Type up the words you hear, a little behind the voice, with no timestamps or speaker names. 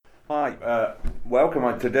Hi,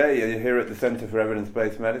 welcome. Today here at the Centre for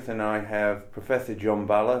Evidence-Based Medicine I have Professor John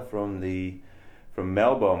Balla from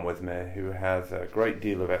Melbourne with me, who has a great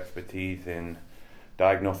deal of expertise in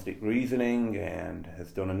diagnostic reasoning and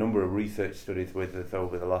has done a number of research studies with us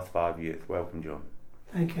over the last 5 years. Welcome, John.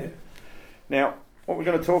 Thank you. Now, what we're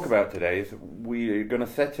going to talk about today is we're going to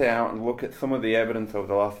set out and look at some of the evidence over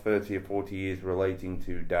the last 30 or 40 years relating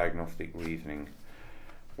to diagnostic reasoning.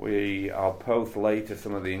 I'll post later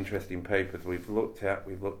some of the interesting papers we've looked at.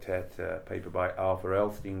 We've looked at a paper by Arthur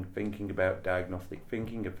Elstein, Thinking About Diagnostic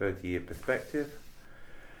Thinking, a 30-year perspective.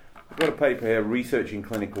 We've got a paper here, Researching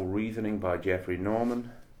Clinical Reasoning by Jeffrey Norman,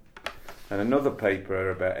 and another paper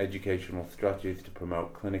about educational strategies to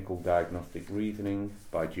promote clinical diagnostic reasoning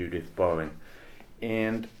by Judith Bowen.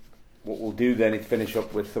 And what we'll do then is finish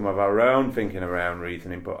up with some of our own thinking around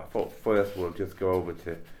reasoning, but I thought first we'll just go over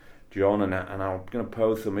to John, and I'm going to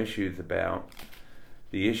pose some issues about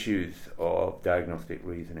the issues of diagnostic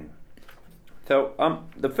reasoning. So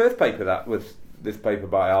the first paper that was this paper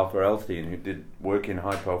by Arthur Elstein, who did work in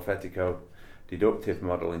hypothetical deductive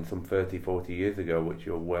modelling some 30, 40 years ago, which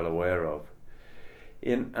you're well aware of.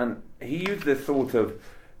 And he used this sort of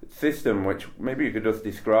system, which maybe you could just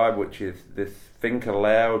describe, which is this think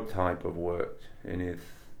aloud type of work in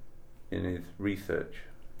his research.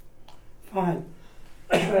 Fine.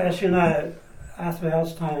 As you know, Arthur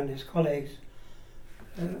Elstein and his colleagues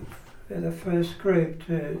were the first group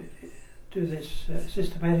to do this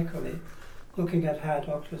systematically, looking at how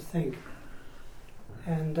doctors think.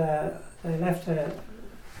 And they left an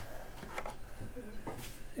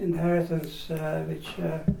inheritance which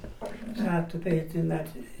is hard to beat, in that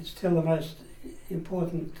it's still the most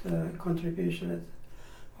important contribution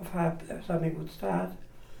of how something would start.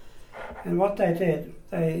 And what they did,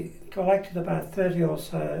 they collected about 30 or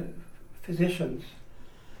so physicians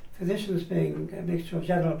being a mixture of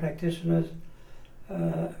general practitioners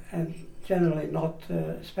and generally not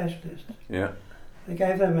specialists. Yeah. They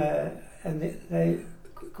gave them they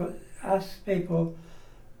asked people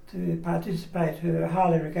to participate who were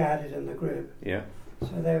highly regarded in the group. Yeah.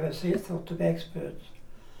 So they were thought to be experts.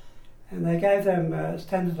 And they gave them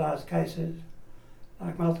standardized cases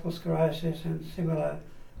like multiple sclerosis and similar,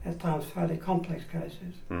 at times fairly complex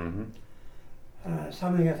cases. Mm-hmm.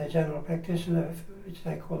 Something that a general practitioner, which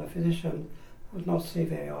they call a physician, would not see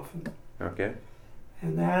very often. Okay.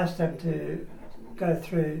 And they asked them to go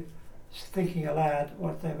through, thinking aloud,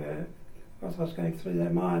 what was going through their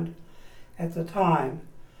mind at the time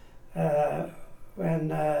when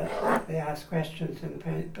they asked questions and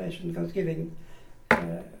the patient was giving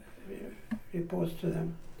reports to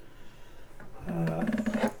them.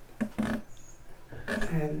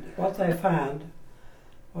 And what they found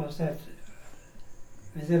was that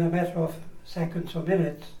within a matter of seconds or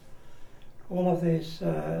minutes, all of these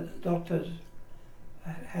doctors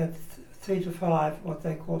had 3 to 5 what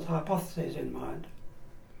they called hypotheses in mind.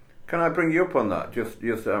 Can I bring you up on that? Just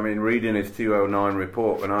I mean, reading his 209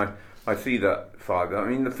 report, when I see that 5, I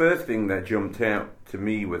mean, the first thing that jumped out to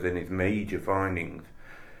me within his major findings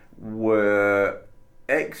were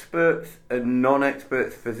experts and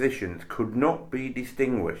non-experts physicians could not be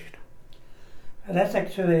distinguished. And that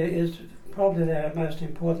actually is probably their most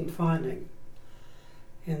important finding,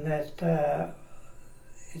 in that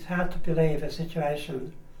it's hard to believe a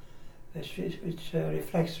situation which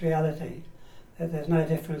reflects reality, that there's no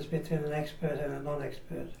difference between an expert and a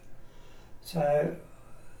non-expert. So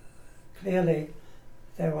clearly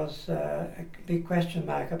there was a big question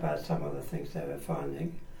mark about some of the things they were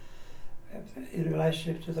finding in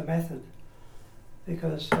relationship to the method,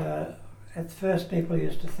 because at first people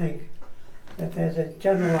used to think that there's a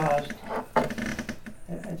generalized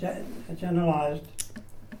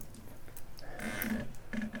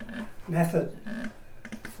method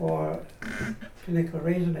for clinical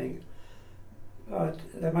reasoning, but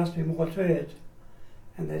there must be more to it.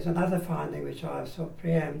 And there's another finding which I sort of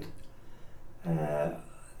preempt,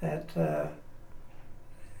 that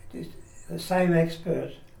the same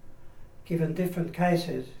expert, given different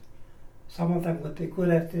cases, some of them would be good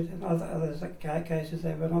at it, and other cases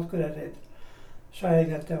they were not good at it, showing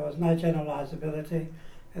that there was no generalizability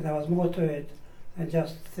and there was more to it than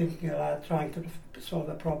just thinking aloud, trying to solve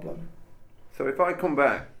a problem. So if I come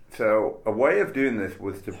back, so a way of doing this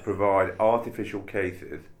was to provide artificial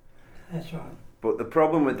cases. That's right. But the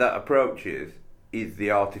problem with that approach is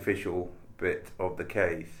the artificial bit of the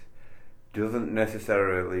case doesn't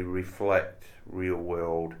necessarily reflect real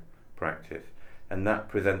world practice, and that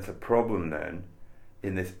presents a problem then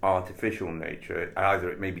in this artificial nature. Either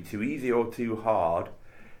it may be too easy or too hard,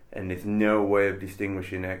 and there's no way of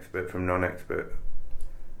distinguishing expert from non-expert.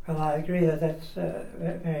 Well, I agree that that's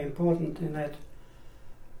very important in that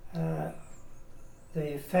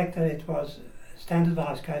the fact that it was a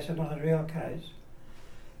standardised case and not a real case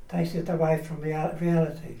takes it away from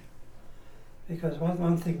reality. Because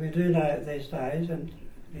one thing we do know these days, and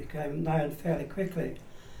became known fairly quickly,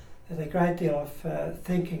 that a great deal of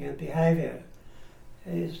thinking and behaviour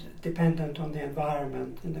is dependent on the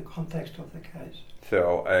environment in the context of the case.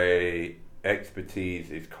 So expertise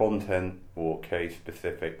is content or case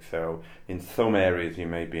specific. So in some areas you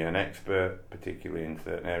may be an expert, particularly in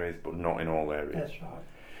certain areas, but not in all areas. That's right.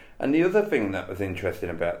 And the other thing that was interesting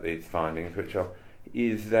about these findings,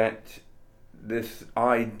 is that this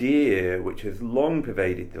idea, which has long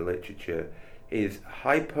pervaded the literature, is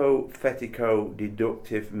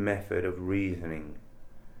hypothetico-deductive method of reasoning.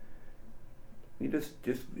 You if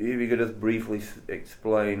you could just briefly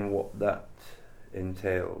explain what that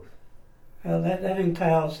entails. Well, that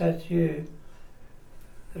entails that you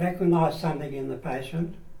recognise something in the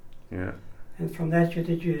patient, yeah, and from that you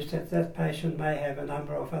deduce that that patient may have a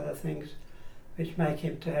number of other things which make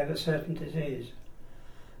him to have a certain disease.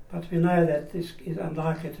 But we know that this is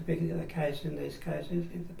unlikely to be the case in these cases,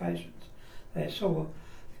 in the patients they saw,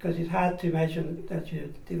 because it's hard to imagine that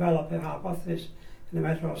you develop a hypothesis in a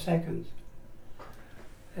matter of seconds.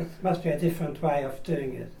 It must be a different way of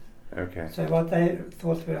doing it. Okay. So what they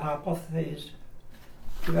thought were hypotheses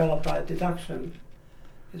developed by deduction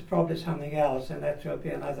is probably something else, and that will be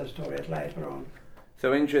another story later on.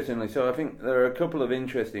 So interestingly, I think there are a couple of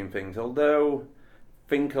interesting things. Although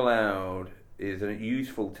think aloud is a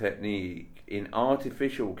useful technique, in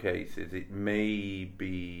artificial cases it may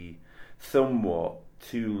be somewhat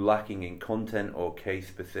too lacking in content or case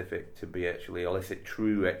specific to be actually elicit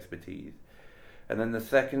true expertise. And then the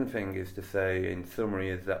second thing is to say, in summary,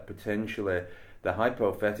 is that potentially the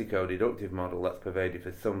hypothetico-deductive model that's pervaded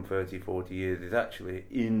for some 30, 40 years is actually,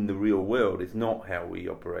 in the real world, it's not how we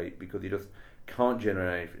operate, because you just can't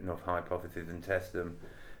generate enough hypotheses and test them,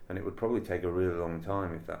 and it would probably take a really long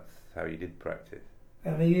time if that's how you did practice.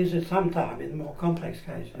 Well, we use it sometime in more complex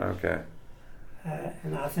cases. Okay.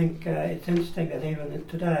 And I think it's interesting that even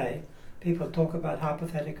today people talk about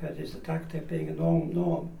hypothetico-deductive being a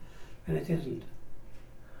norm, and it isn't.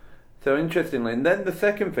 So interestingly, and then the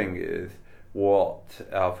second thing is, what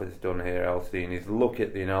Alfred's done here, Elstein, is look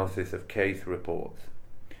at the analysis of case reports.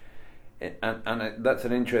 And that's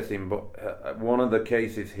an interesting, but one of the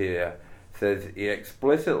cases here says he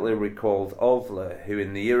explicitly recalls Osler, who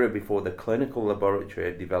in the era before the clinical laboratory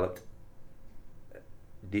had developed,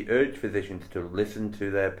 he urged physicians to listen to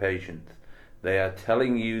their patients. They are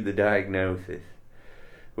telling you the diagnosis,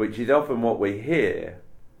 which is often what we hear,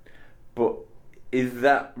 but is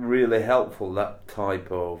that really helpful, that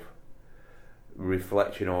type of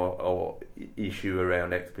reflection or issue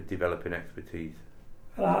around developing expertise?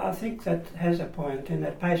 Well, I think that has a point in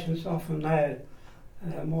that patients often know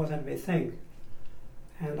more than we think,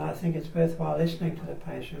 and I think it's worthwhile listening to the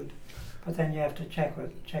patient, but then you have to check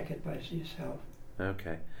it by yourself.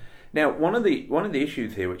 Okay. Now, one of the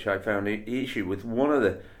issues here, which I found an issue with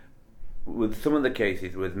with some of the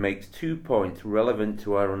cases, makes 2 points relevant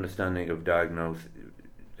to our understanding of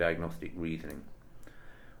diagnostic reasoning.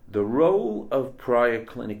 The role of prior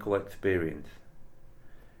clinical experience,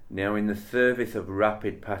 now in the service of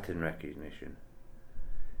rapid pattern recognition,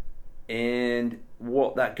 and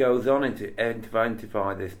what that goes on to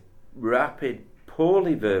identify this rapid,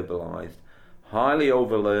 poorly verbalized, highly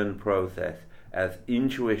overlearned process as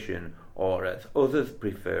intuition, or as others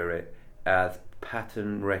prefer it, as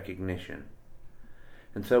pattern recognition.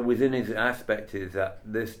 And so within his aspect is that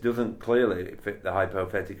this doesn't clearly fit the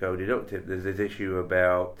hypothetico-deductive. There's this issue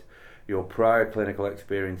about your prior clinical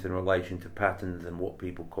experience in relation to patterns and what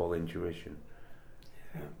people call intuition.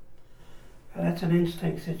 Yeah. Well, that's an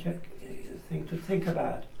interesting thing to think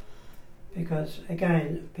about, because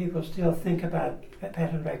again, people still think about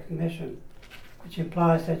pattern recognition, which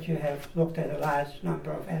implies that you have looked at a large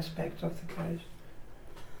number of aspects of the case.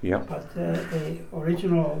 Yeah. But the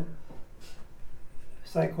original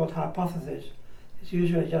so-called hypothesis is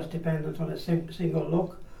usually just dependent on a single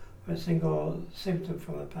look or a single symptom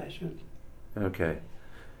from the patient. Okay.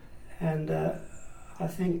 And I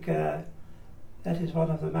think that is one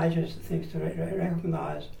of the major things to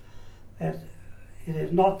recognise, that it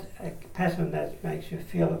is not a pattern that makes you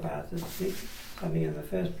feel about something in the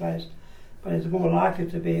first place, but it's more likely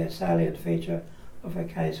to be a salient feature of a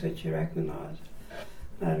case which you recognise.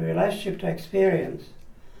 Now, in relationship to experience,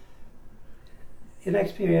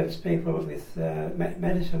 inexperienced people with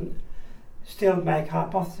medicine still make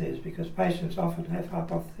hypotheses, because patients often have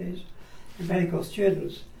hypotheses. And medical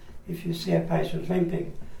students, if you see a patient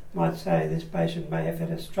limping, might say this patient may have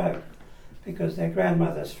had a stroke because their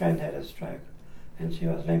grandmother's friend had a stroke and she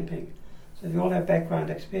was limping. So we all have background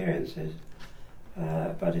experiences,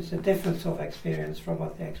 but it's a different sort of experience from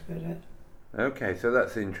what the expert had. Okay, so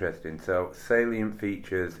that's interesting. So salient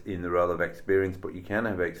features in the role of experience, but you can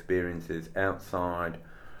have experiences outside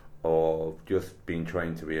of just being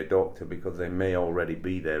trained to be a doctor because they may already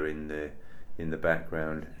be there in the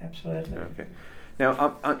background. Absolutely. Okay.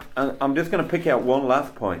 Now, I'm just going to pick out one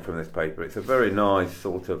last point from this paper. It's a very nice,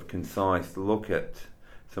 sort of concise look at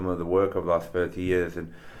some of the work of the last 30 years,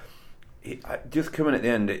 and just coming at the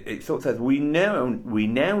end, it sort of says we now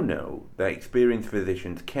know that experienced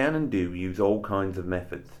physicians can and do use all kinds of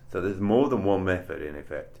methods. So there's more than one method in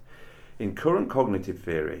effect. In current cognitive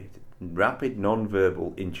theory, rapid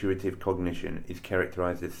non-verbal intuitive cognition is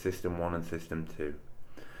characterized as System 1 and System 2.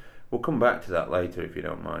 We'll come back to that later if you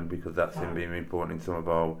don't mind, because that's going to be important in some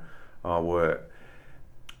of our work.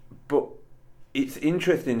 But it's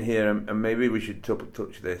interesting here, and maybe we should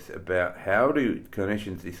touch this, about how do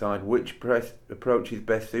clinicians decide which approach is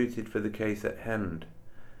best suited for the case at hand?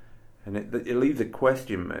 And it leaves a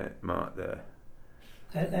question mark there.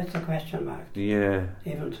 That's a question mark. Yeah.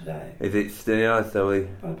 Even today. Is it still?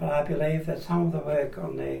 But I believe that some of the work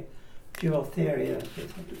on the dual theory that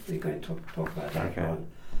we're going to talk about later on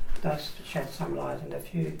does shed some light on a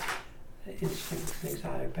few interesting things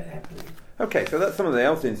that are happening. Okay, so that's something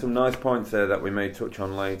else in some nice points there that we may touch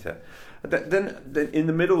on later. Then in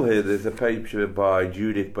the middle here, there's a paper by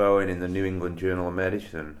Judith Bowen in the New England Journal of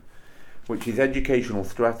Medicine, which is Educational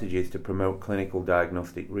Strategies to Promote Clinical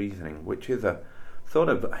Diagnostic Reasoning, which is a sort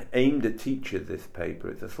of aimed at teachers, this paper.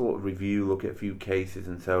 It's a sort of review, look at a few cases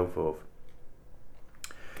and so forth.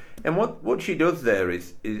 And what she does there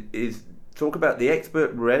is talk about the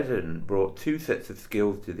expert resident brought two sets of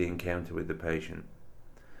skills to the encounter with the patient.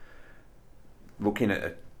 Looking at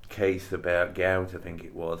a case about gout, I think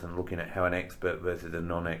it was, and looking at how an expert versus a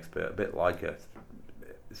non-expert, a bit like a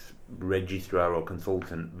registrar or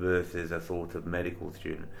consultant versus a sort of medical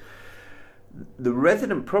student. The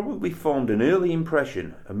resident probably formed an early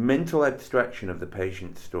impression, a mental abstraction of the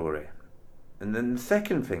patient's story. And then the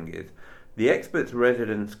second thing is, the expert's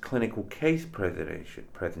resident's clinical case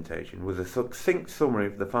presentation was a succinct summary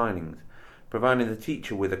of the findings, providing the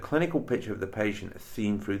teacher with a clinical picture of the patient as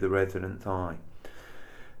seen through the resident's eye.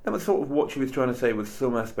 That was sort of what she was trying to say with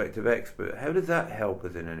some aspect of expert. How does that help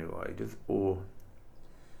us in any way?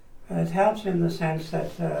 It helps in the sense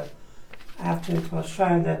that after it was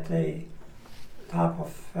shown that the type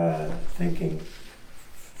of thinking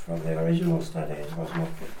from the original studies was not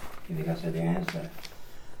giving us any answer,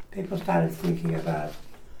 people started thinking about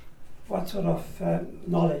what sort of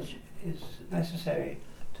knowledge is necessary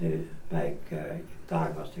to make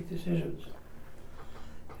diagnostic decisions,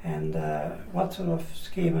 and what sort of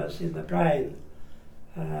schemas in the brain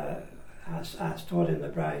are stored in the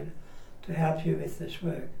brain to help you with this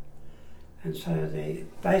work. And so the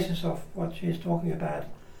basis of what she's talking about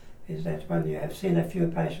is that when you have seen a few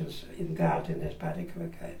patients in gout in this particular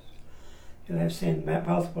case, you'll have seen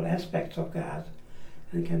multiple aspects of gout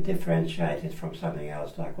and can differentiate it from something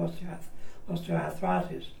else like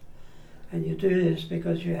osteoarthritis. And you do this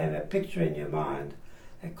because you have a picture in your mind,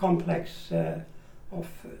 a complex of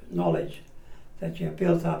knowledge that you have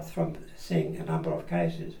built up from seeing a number of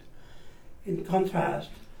cases. In contrast,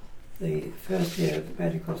 the first year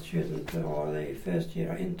medical student or the first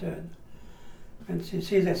year intern, when he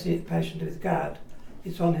sees a patient with gout,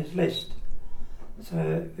 it's on his list.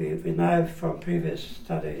 So we know from previous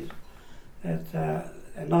studies that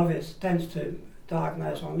a novice tends to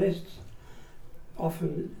diagnose on lists,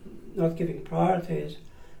 often not giving priorities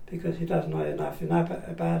because he doesn't know enough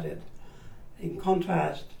about it. In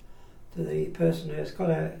contrast to the person who has got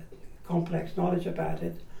a complex knowledge about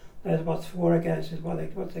it, knows what's for, against it,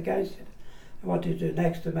 what's against it, and what do you do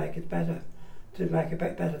next to make it better, to make a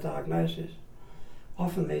better diagnosis.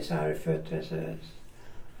 Often these are referred to as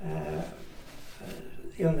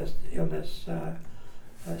illness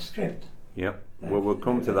script. Yep. Well, we'll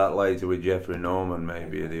come to that later with Jeffrey Norman,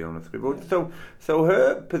 maybe, the illness script. So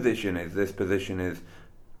her position is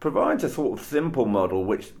provides a sort of simple model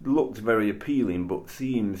which looks very appealing, but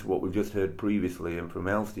seems, what we've just heard previously and from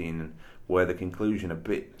Elstein, where the conclusion a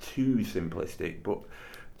bit too simplistic, but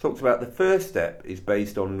talks about the first step is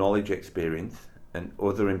based on knowledge, experience, and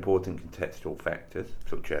other important contextual factors,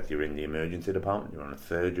 such as you're in the emergency department, you're on a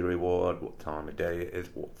surgery ward, what time of day it is,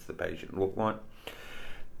 what's the patient look like.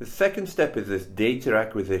 The second step is this data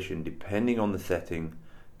acquisition, depending on the setting,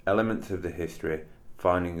 elements of the history,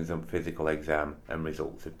 findings on physical exam, and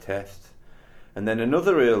results of tests. And then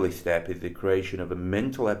another early step is the creation of a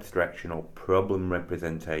mental abstraction or problem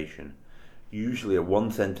representation, usually a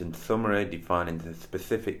one-sentence summary defining the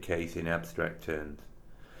specific case in abstract terms.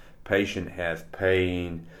 Patient has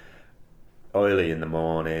pain early in the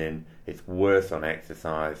morning, it's worse on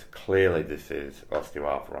exercise, clearly this is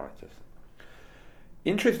osteoarthritis.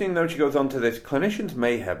 Interesting though, she goes on to this, clinicians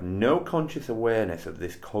may have no conscious awareness of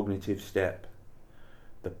this cognitive step,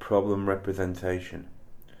 the problem representation.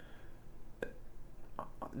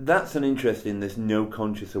 That's an interest in this no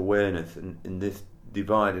conscious awareness and in this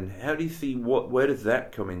divide, and how do you see where does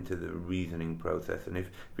that come into the reasoning process, and if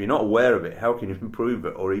you're not aware of it, how can you improve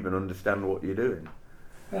it or even understand what you're doing?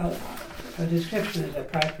 Well, the description is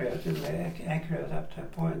appropriate and accurate up to a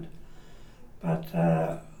point, but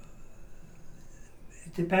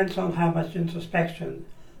it depends on how much introspection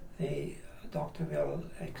the doctor will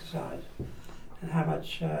exercise and how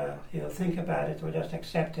much he'll think about it or just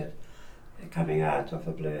accept it coming out of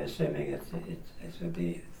the blue, assuming it will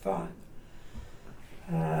be fine.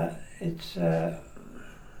 It's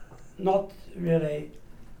not really,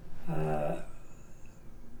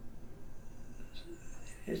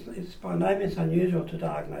 it's by no means unusual to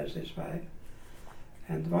diagnose this way.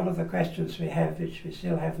 And one of the questions we have, which we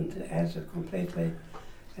still haven't answered completely,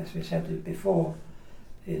 as we said before,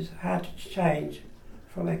 is how to change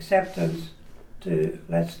from acceptance to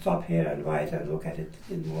let's stop here and wait and look at it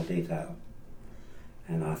in more detail.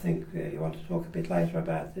 And I think you want to talk a bit later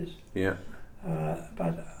about this. Yeah.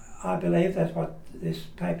 But I believe that what this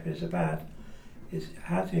paper is about is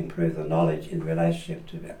how to improve the knowledge in relationship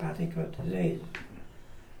to a particular disease.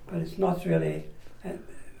 But it's not really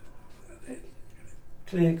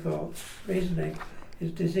clinical reasoning,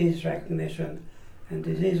 it's disease recognition and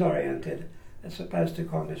disease-oriented as opposed to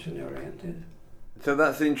cognition-oriented. So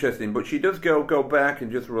that's interesting, but she does go back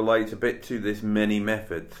and just relate a bit to this many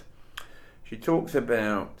methods. She talks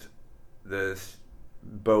about there's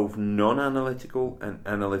both non-analytical and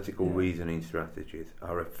analytical reasoning strategies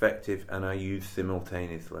are effective and are used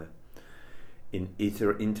simultaneously in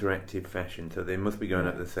interactive fashion, so they must be going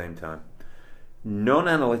at the same time.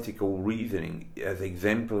 Non-analytical reasoning, as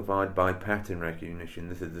exemplified by pattern recognition,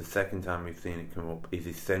 this is the second time we've seen it come up, is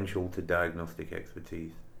essential to diagnostic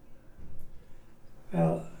expertise.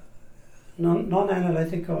 Well,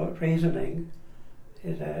 non-analytical reasoning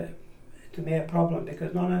is to me a problem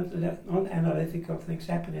because non-analytical things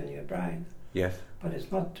happen in your brain. Yes. But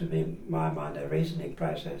it's not, to me, my mind, a reasoning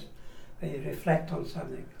process where you reflect on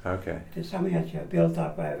something. Okay. It is something that you have built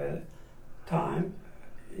up over time,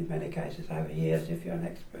 in many cases over years if you're an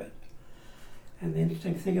expert. And the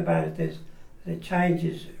interesting thing about it is that it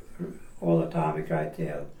changes all the time a great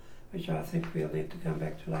deal, which I think we'll need to come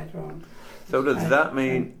back to later on. So does that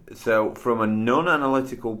mean, so from a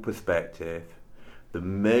non-analytical perspective, the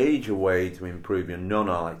major way to improve your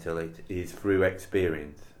non-analytic is through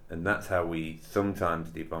experience, and that's how we sometimes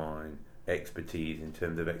define expertise in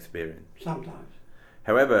terms of experience. Sometimes.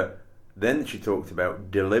 However, then she talks about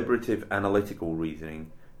deliberative analytical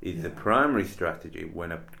reasoning is the primary strategy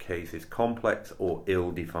when a case is complex or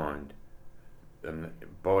ill-defined. And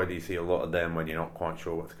boy, do you see a lot of them when you're not quite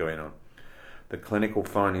sure what's going on. The clinical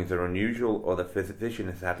findings are unusual, or the physician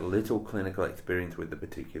has had little clinical experience with the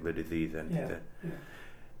particular disease entity.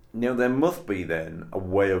 Now, there must be then a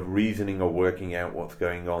way of reasoning or working out what's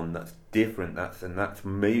going on that's different.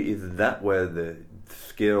 Is that where the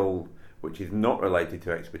skill, which is not related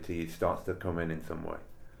to expertise, starts to come in some way?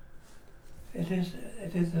 It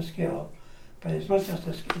is a skill, but it's not just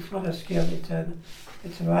it's not a skill.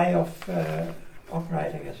 It's a way of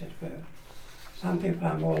operating, as it were. Some people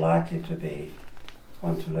are more likely to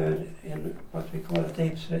want to learn in what we call a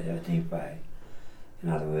deep way. In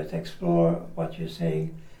other words, explore what you're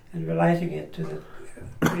seeing and relating it to the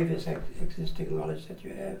previous existing knowledge that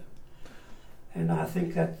you have. And I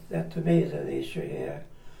think that to me is the issue here.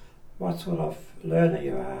 What sort of learner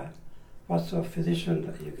you are, what sort of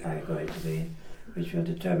physician you are going to be, which will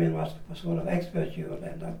determine what sort of expert you will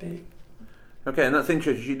end up being. Okay, and that's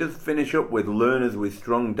interesting. She does finish up with learners with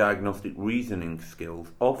strong diagnostic reasoning skills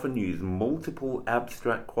often use multiple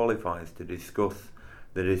abstract qualifiers to discuss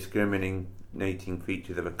the discriminating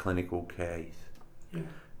features of a clinical case. Yeah.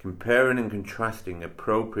 Comparing and contrasting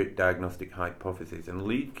appropriate diagnostic hypotheses and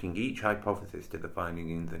linking each hypothesis to the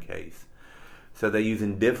finding in the case. So they're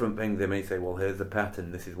using different things. They may say, well, here's the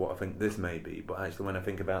pattern, this is what I think this may be, but actually when I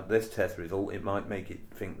think about this test result, it might make it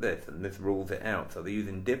think this, and this rules it out. So they're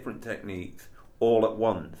using different techniques all at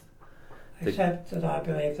once. Except that I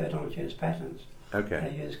believe they don't use patterns. Okay.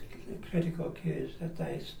 They use critical cues that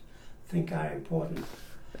they think are important.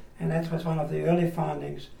 And that was one of the early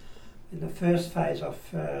findings in the first phase of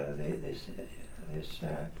this this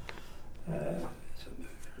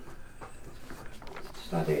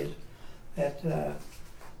studies that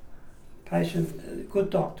good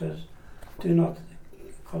doctors do not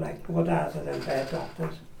collect more data than bad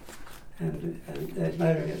doctors, and there's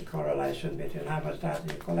no real correlation between how much data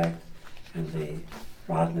you collect and the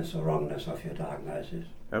rightness or wrongness of your diagnosis.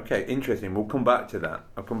 Okay, interesting. We'll come back to that.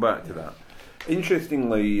 I'll come back to that.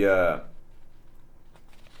 Interestingly as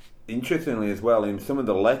well, in some of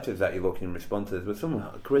the letters that you look in response to, there was some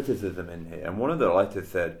criticism in here, and one of the letters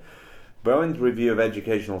said, Bowen's review of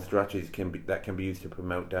educational strategies that can be used to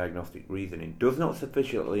promote diagnostic reasoning does not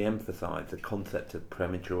sufficiently emphasise the concept of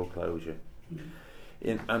premature closure.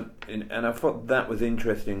 And I thought that was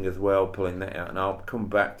interesting as well, pulling that out, and I'll come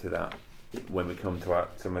back to that when we come to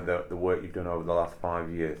some of the work you've done over the last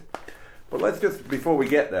 5 years. But let's just, before we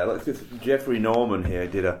get there, Geoffrey Norman here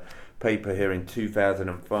did a paper here in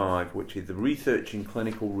 2005, which is the Research in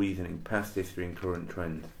Clinical Reasoning, Past History and Current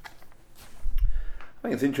Trends. I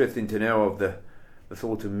think it's interesting to know of the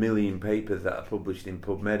sort of million papers that are published in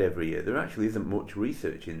PubMed every year. There actually isn't much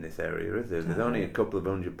research in this area, is there? There's only a couple of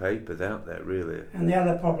hundred papers out there, really. And the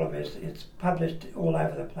other problem is it's published all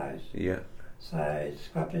over the place. Yeah. So it's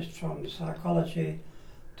published from psychology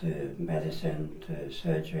to medicine to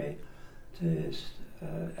surgery to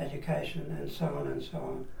education and so on and so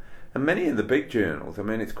on. And many of the big journals, I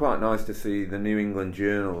mean, it's quite nice to see the New England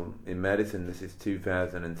Journal in Medicine, this is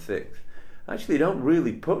 2006, actually don't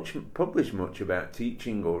really publish much about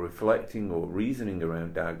teaching or reflecting or reasoning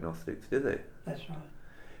around diagnostics, do they? That's right.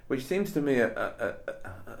 Which seems to me a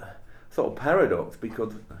sort of paradox,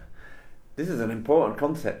 because this is an important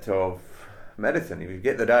concept of medicine. If you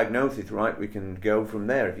get the diagnosis right, we can go from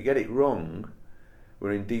there. If you get it wrong,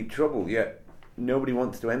 we're in deep trouble. Yet nobody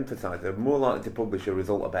wants to emphasise. They're more likely to publish a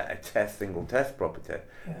result about a single test property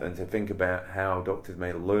than to think about how doctors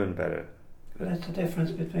may learn better. That's the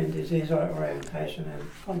difference between disease orientation and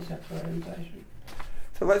concept orientation.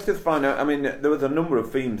 So let's just find out. I mean, there was a number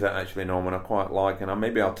of themes that actually, Norman, I quite like, and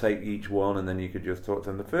maybe I'll take each one and then you could just talk to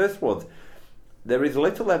them. The first was, there is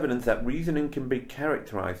little evidence that reasoning can be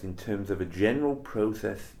characterised in terms of a general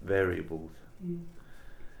process variables.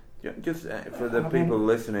 Just for the people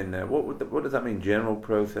listening there, what does that mean, general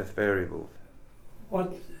process variables?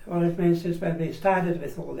 What it means is, when we started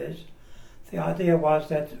with all this, the idea was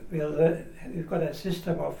that we've got a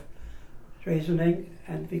system of reasoning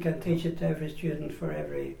and we can teach it to every student for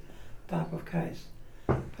every type of case.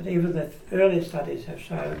 But even the early studies have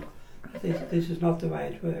shown that this is not the way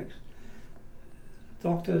it works.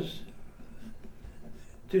 Doctors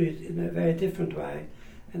do it in a very different way,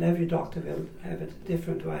 and every doctor will have a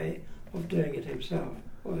different way of doing it himself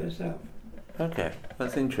or herself. Okay,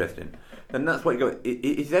 that's interesting. And that's what you got. It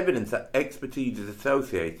is evidence that expertise is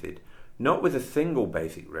associated not with a single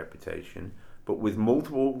basic reputation, but with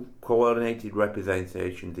multiple coordinated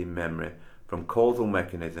representations in memory, from causal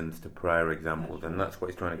mechanisms to prior examples. And that's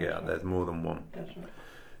what he's trying to get at. There's more than one. That's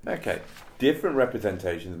right. Okay, different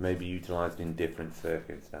representations may be utilised in different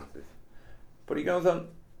circumstances. But he goes on,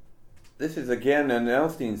 this is again, and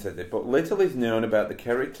Elstein says it, but little is known about the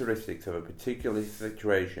characteristics of a particular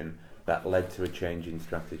situation that led to a change in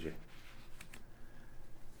strategy.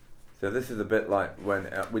 So this is a bit like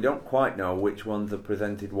when we don't quite know which ones are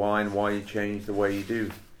presented why and why you change the way you do.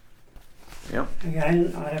 Yeah.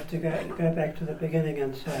 Again, I have to go back to the beginning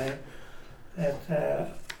and say that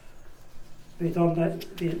we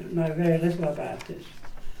know very little about this.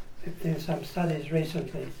 There's been some studies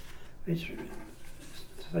recently which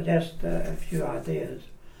suggest a few ideas,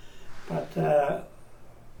 but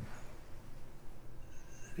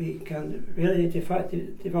we can really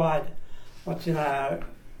divide what's in our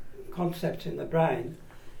concepts in the brain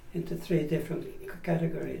into three different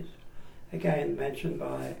categories, again mentioned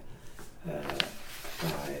by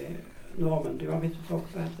Norman. Do you want me to talk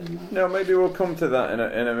about them now? No, maybe we'll come to that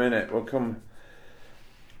in a minute. We'll come.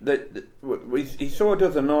 He sort of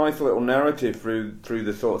does a nice little narrative through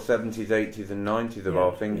the sort of 70s, 80s and 90s of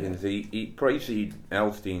our thinking. Yeah. He preceded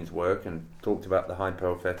Elstein's work and talked about the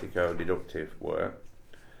hypothetico-deductive work.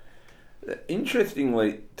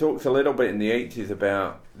 Interestingly, talks a little bit in the 80s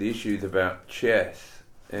about the issues about chess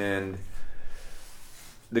and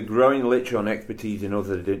the growing literature on expertise in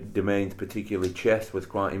other domains, particularly chess, was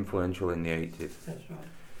quite influential in the 80s. That's right.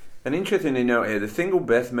 And interestingly note here, the single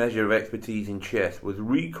best measure of expertise in chess was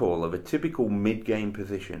recall of a typical mid-game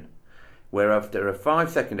position, where after a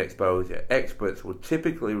 5-second exposure, experts would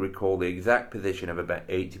typically recall the exact position of about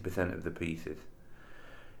 80% of the pieces.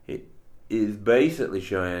 It is basically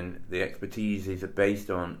showing the expertise is based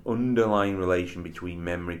on underlying relation between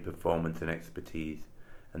memory, performance and expertise.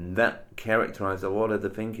 And that characterised a lot of the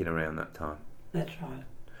thinking around that time. That's right.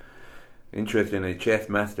 Interestingly, a chess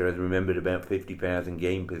master has remembered about 50,000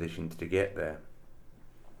 game positions to get there.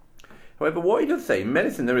 However, what he does say, in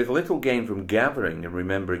medicine there is little gain from gathering and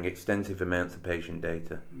remembering extensive amounts of patient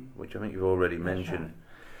data, which I think you've already mentioned. Right.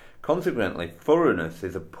 Consequently, thoroughness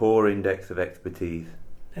is a poor index of expertise.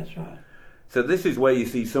 That's right. So this is where you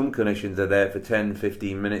see some clinicians are there for 10,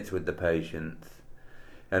 15 minutes with the patients,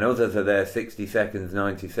 and others are there 60 seconds,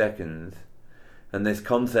 90 seconds. And this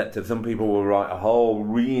concept of some people will write a whole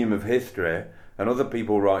ream of history, and other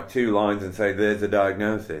people write 2 lines and say, there's a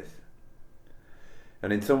diagnosis.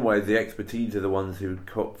 And in some ways, the expertise are the ones who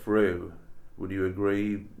cut through. Would you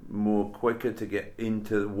agree? More quicker to get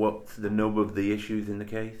into what's the nub of the issues in the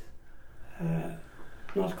case?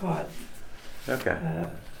 Not quite. Okay.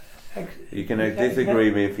 You can disagree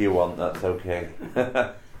with me if you want, that's okay.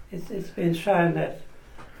 It's been shown that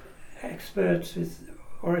experts with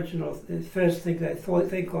the first thing they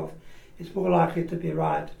think of is more likely to be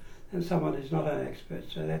right than someone who's not an expert,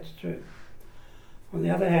 so that's true. On the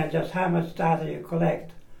other hand, just how much data you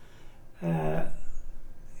collect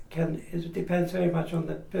depends very much on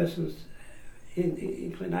the person's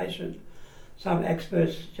inclination. Some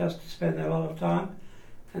experts just spend a lot of time,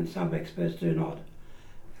 and some experts do not.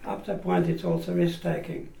 Up to a point, it's also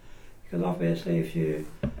risk-taking, because obviously if you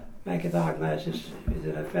make a diagnosis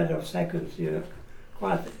within a matter of seconds, you're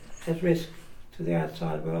quite at risk to the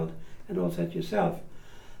outside world and also to yourself,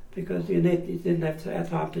 because you didn't have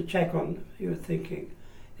time to check on your thinking.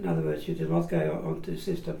 In other words, you did not go on to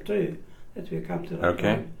system 2, that we come to later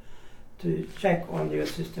on, to check on your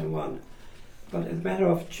system 1. But in the matter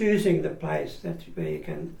of choosing the place that where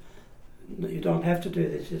you don't have to do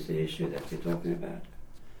this is the issue that we're talking about.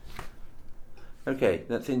 Okay,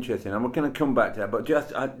 that's interesting. I'm going to come back to that, but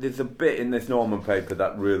there's a bit in this Norman paper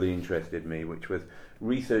that really interested me, which was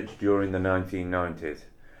research during the 1990s.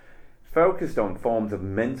 Focused on forms of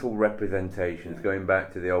mental representations, going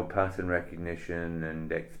back to the old pattern recognition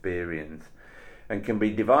and experience, and can be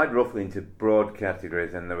divided roughly into broad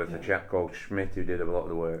categories. And there was a chap called Schmidt who did a lot of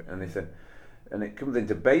the work, and they said, and it comes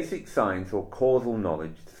into basic science or causal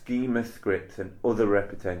knowledge, schema, scripts, and other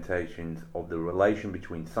representations of the relation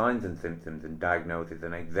between signs and symptoms and diagnosis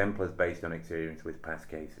and exemplars based on experience with past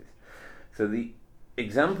cases. So the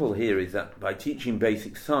example here is that by teaching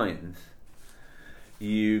basic science,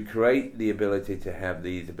 you create the ability to have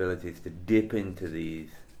these abilities to dip into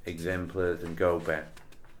these exemplars and go back.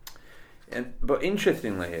 But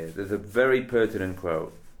interestingly here, there's a very pertinent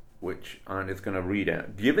quote, which I'm just going to read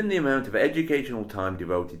out. Given the amount of educational time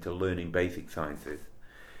devoted to learning basic sciences,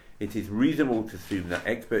 it is reasonable to assume that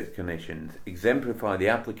expert clinicians exemplify the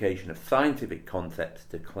application of scientific concepts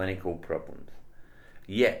to clinical problems.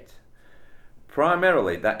 Yet,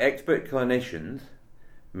 primarily that expert clinicians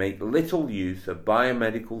make little use of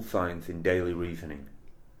biomedical science in daily reasoning.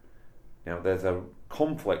 Now, there's a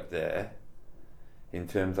conflict there in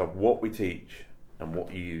terms of what we teach and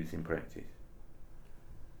what you use in practice.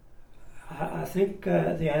 I think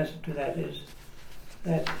the answer to that is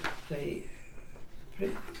that the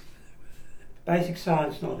basic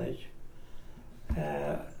science knowledge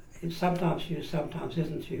is sometimes used, sometimes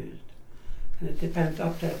isn't used. And it depends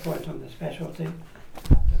up to a point on the specialty,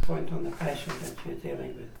 up to a point on the patient that you're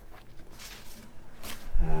dealing with.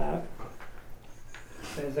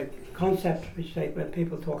 There's a concept which when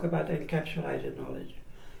people talk about encapsulated knowledge.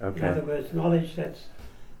 Okay. In other words, knowledge that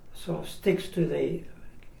sort of sticks to the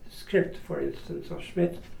script, for instance, or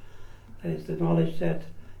Schmidt. That is the knowledge that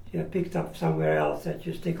you have picked up somewhere else that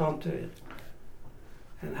you stick onto it.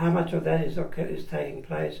 And how much of that is taking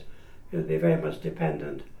place will be very much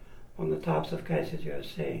dependent on the types of cases you are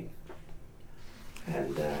seeing.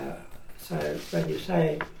 And so when you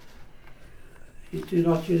say you do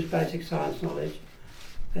not use basic science knowledge,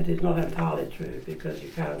 that is not entirely true, because you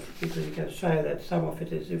can show that some of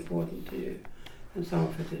it is important to you and some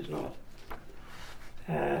of it is not.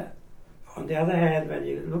 On the other hand, when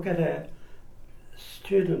you look at a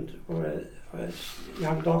student or a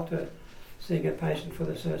young doctor seeing a patient for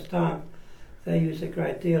the first time, they use a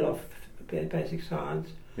great deal of basic science,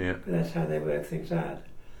 but that's how they work things out.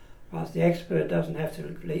 Whilst the expert doesn't have to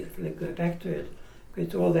go back to it,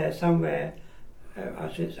 it's all there somewhere.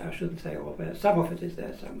 I shouldn't say all there, some of it is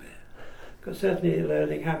there somewhere. Because certainly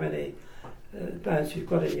learning how many bones you've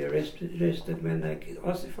got in your wrist and when they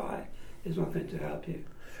ossify is not going to help you.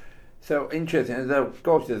 So interesting. Of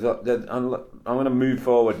course, I'm going to move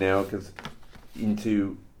forward now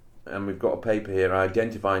and we've got a paper here,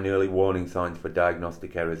 Identifying Early Warning Signs for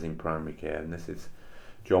Diagnostic Errors in Primary Care. And this is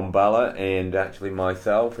John Balla and actually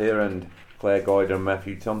myself here and Claire Goyder and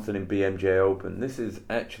Matthew Thompson in BMJ Open. This is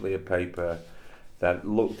actually a paper that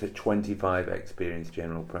looked at 25 experienced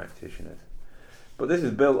general practitioners. But this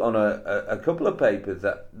is built on a couple of papers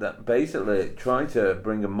that basically try to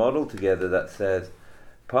bring a model together that says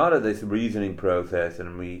part of this reasoning process,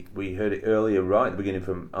 and we heard it earlier right at the beginning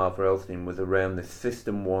from Arthur Elstein, was around the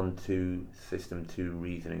System 1 to System 2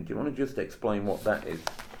 reasoning. Do you want to just explain what that is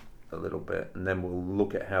a little bit, and then we'll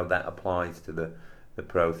look at how that applies to the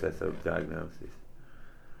process of diagnosis?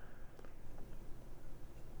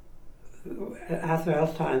 Arthur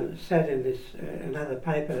Elstein said in this another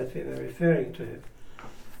paper that we were referring to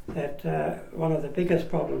that one of the biggest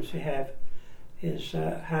problems we have is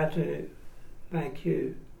how to make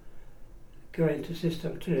you go into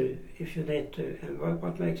System 2 if you need to, and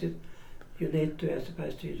what makes it you need to as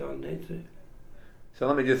opposed to you don't need to. So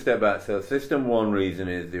let me just step back. So System 1 reason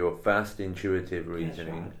is your fast intuitive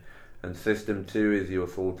reasoning. Right. And System 2 is your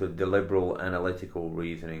sort of deliberate analytical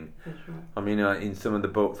reasoning. That's right. I mean, in some of the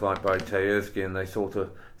books, like by Tay Erskine, they sort of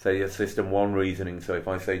say your System 1 reasoning. So if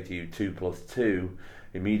I say to you 2 plus 2,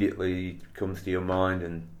 immediately comes to your mind,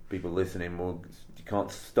 and people listening, well, you can't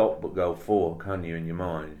stop but go 4, can you, in your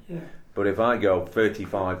mind? Yeah. But if I go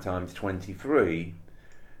 35 times 23,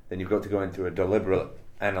 then you've got to go into a deliberate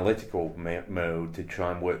analytical mode to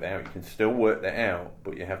try and work that out. You can still work that out,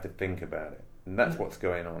 but you have to think about it. And that's what's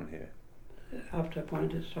going on here. Up to a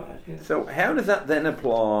point is right, yeah. So how does that then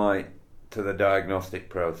apply to the diagnostic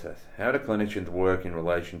process? How do clinicians work in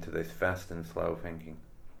relation to this fast and slow thinking?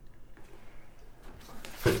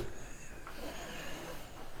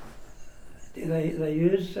 They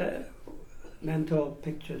use mental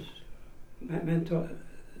pictures, mental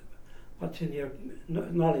what's in your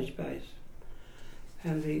knowledge base,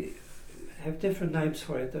 and we have different names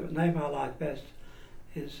for it. The name I like best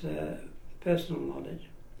is personal knowledge.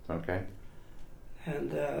 Okay.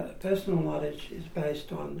 And personal knowledge is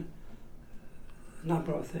based on a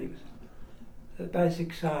number of things. The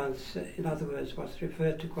basic science, in other words, what's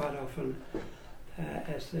referred to quite often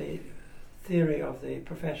as the theory of the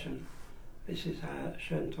profession. This is how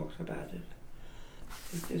Schoen talks about it.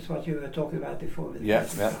 It's what you were talking about before with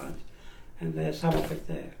basic science. And there's some of it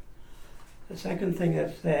there. The second thing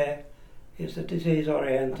that's there is the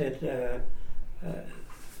disease-oriented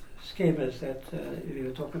schemas that we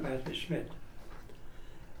were talking about with Schmidt.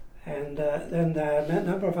 And then there are a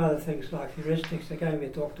number of other things like heuristics. Again, we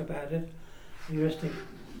talked about it. Heuristic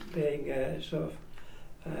being sort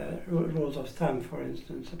of rules of thumb, for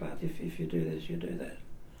instance, about if you do this, you do that.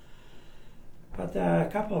 But there are a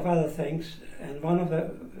couple of other things, and one of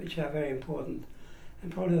them which are very important, and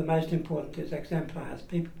probably the most important is exemplars.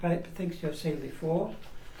 Things you've seen before,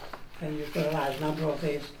 and you've got a large number of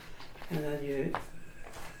these, and then you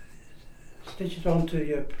stitch it onto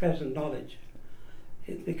your present knowledge.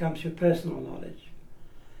 It becomes your personal knowledge.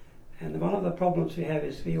 And one of the problems we have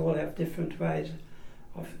is we all have different ways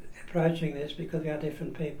of approaching this because we are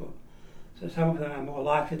different people. So some of them are more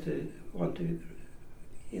likely to want to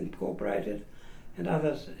incorporate it, and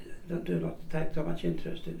others do not take so much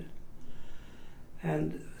interest in it.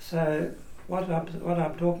 And so what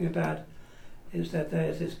I'm talking about is that there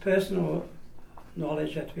is this personal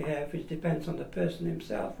knowledge that we have, which depends on the person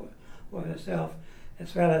himself or herself,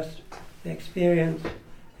 as well as the experience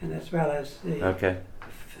and as well as the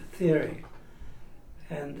theory.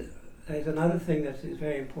 And there's another thing that is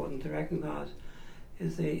very important to recognize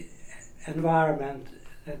is the environment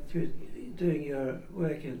that you're doing your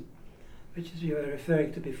work in, which is you were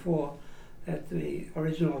referring to before, that the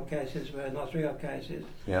original cases were not real cases.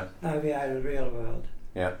 Yeah. Now we are in the real world.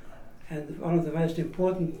 Yeah. And one of the most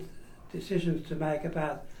important decisions to make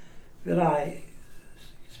about will I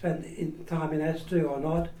spend time in S2 or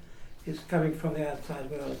not is coming from the outside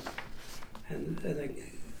world. And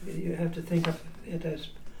you have to think of it as,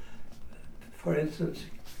 for instance,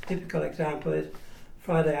 typical example is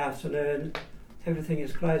Friday afternoon, everything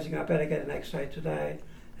is closing, I better get an X-ray today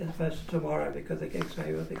as opposed to tomorrow because the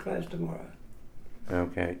X-ray will be closed tomorrow.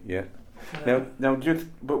 Okay, yeah. Now, just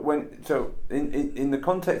in the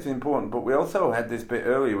context is important, but we also had this bit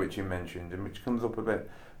earlier which you mentioned and which comes up a bit.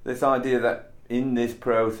 This idea that in this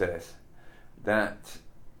process, that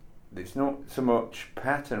it's not so much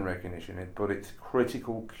pattern recognition, but it's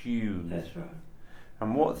critical cues. That's right.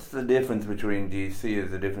 And what's the difference between? Do you see as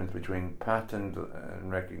the difference between pattern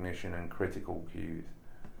recognition and critical cues?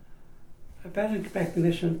 A pattern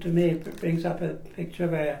recognition to me brings up a picture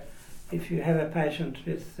where if you have a patient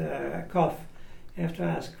with a cough, you have to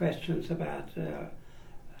ask questions about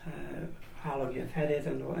how long you've had it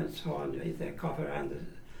and so on, if they cough around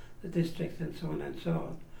the district and so on and so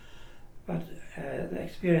on. But the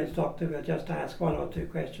experienced doctor will just ask one or two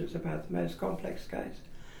questions about the most complex case.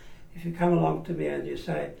 If you come along to me and you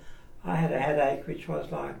say, I had a headache which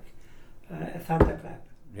was like a thunderclap.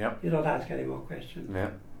 Yeah. You don't ask any more questions. Yeah.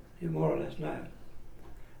 You more or less know.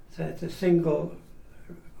 So it's a single,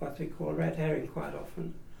 what we call red herring quite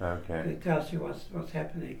often. Okay. It tells you what's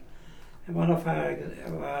happening. And one of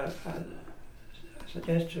our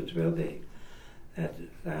suggestions will be that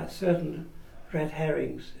there are certain red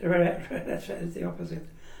herrings, that's the opposite,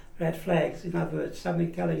 red flags, in other words,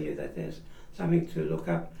 something telling you that there's something to look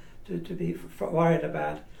up, to be worried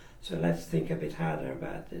about, so let's think a bit harder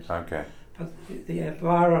about this. Okay. But the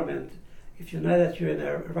environment, if you know that you're in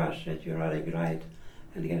a rush, that you're running late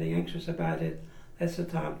and getting anxious about it, that's the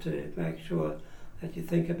time to make sure that you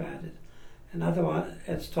think about it. Another one,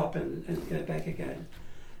 and stop and go back again.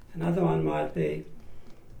 Another one might be,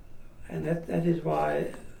 and that is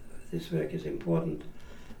why this work is important,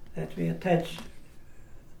 that we attach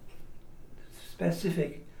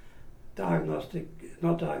specific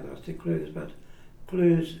not diagnostic clues, but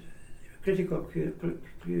clues, critical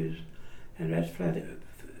clues and red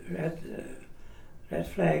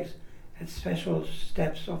flags at special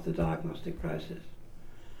steps of the diagnostic process.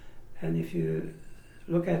 And if you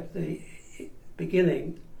look at the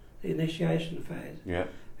beginning, the initiation phase, Yeah.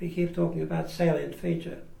 we keep talking about salient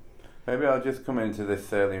feature. Maybe I'll just come into this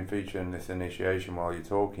salient feature and this initiation while you're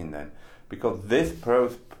talking then. Because this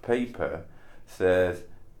paper says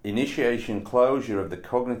initiation closure of the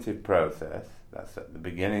cognitive process, that's at the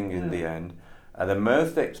beginning and the end, are the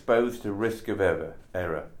most exposed to risk of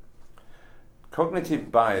error.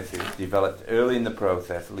 Cognitive biases developed early in the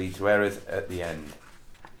process lead to errors at the end.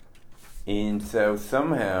 And so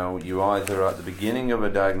somehow you either are at the beginning of a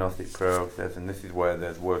diagnostic process, and this is where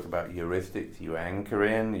there's work about heuristics, you anchor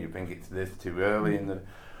in, you think it's this too early,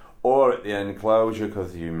 or at the end closure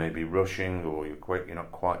because you may be rushing or you're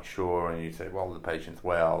not quite sure, and you say, well, the patient's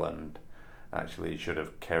well, and actually you should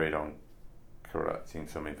have carried on correcting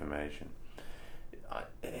some information.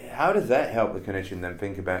 How does that help the clinician then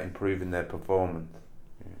think about improving their performance?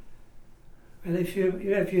 Well, if you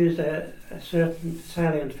have used a certain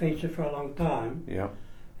salient feature for a long time, Yeah.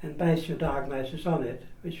 and base your diagnosis on it,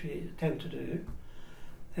 which we tend to do,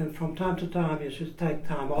 then from time to time you should take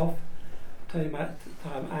time off, time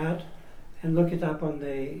out, and look it up on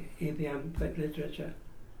the EBM literature.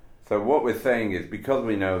 So what we're saying is, because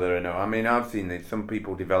we know there are no, I mean, I've seen this, some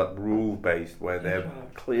people develop rules-based where they're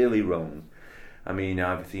clearly wrong. I mean,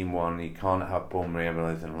 I've seen one, you can't have pulmonary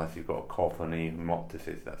embolism unless you've got a cough and a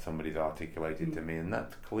hemoptysis that somebody's articulated to me, and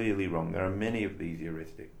that's clearly wrong. There are many of these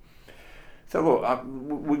heuristics. So look,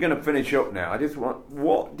 we're going to finish up now. I just want,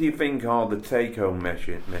 what do you think are the take-home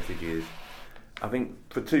messages? I think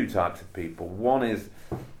for two types of people. One is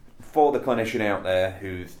for the clinician out there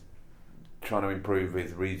who's trying to improve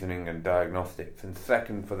his reasoning and diagnostics, and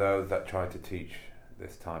second for those that try to teach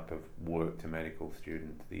this type of work to medical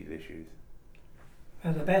students, these issues.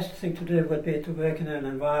 Well, the best thing to do would be to work in an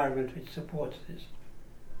environment which supports this.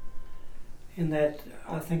 In that,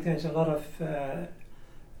 I think there's a lot of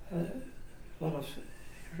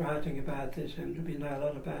writing about this, and we know a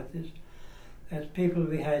lot about this, that people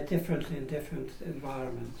behave differently in different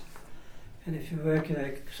environments. And if you work in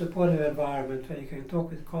a supportive environment where you can talk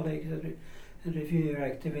with colleagues and review your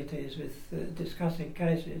activities with discussing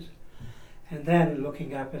cases, and then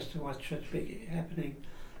looking up as to what should be happening,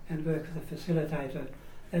 and work with a facilitator,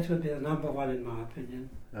 that would be the number one in my opinion.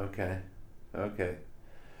 Okay.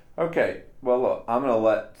 Well, look, I'm going to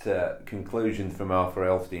let conclusions from Arthur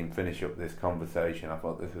Elstein finish up this conversation. I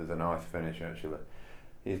thought this was a nice finish, actually.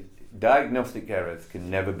 Diagnostic errors can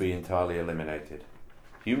never be entirely eliminated.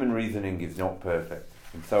 Human reasoning is not perfect,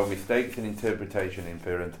 and so mistakes in interpretation and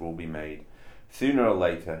inference will be made. Sooner or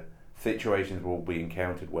later, situations will be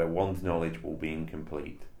encountered where one's knowledge will be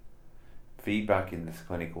incomplete. Feedback in this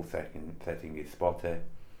clinical setting is spotty.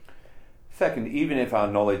 Second, even if our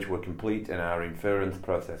knowledge were complete and our inference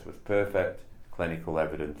process was perfect, clinical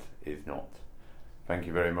evidence is not. Thank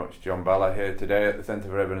you very much. John Balla here today at the Centre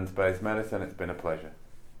for Evidence-Based Medicine. It's been a pleasure.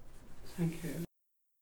 Thank you.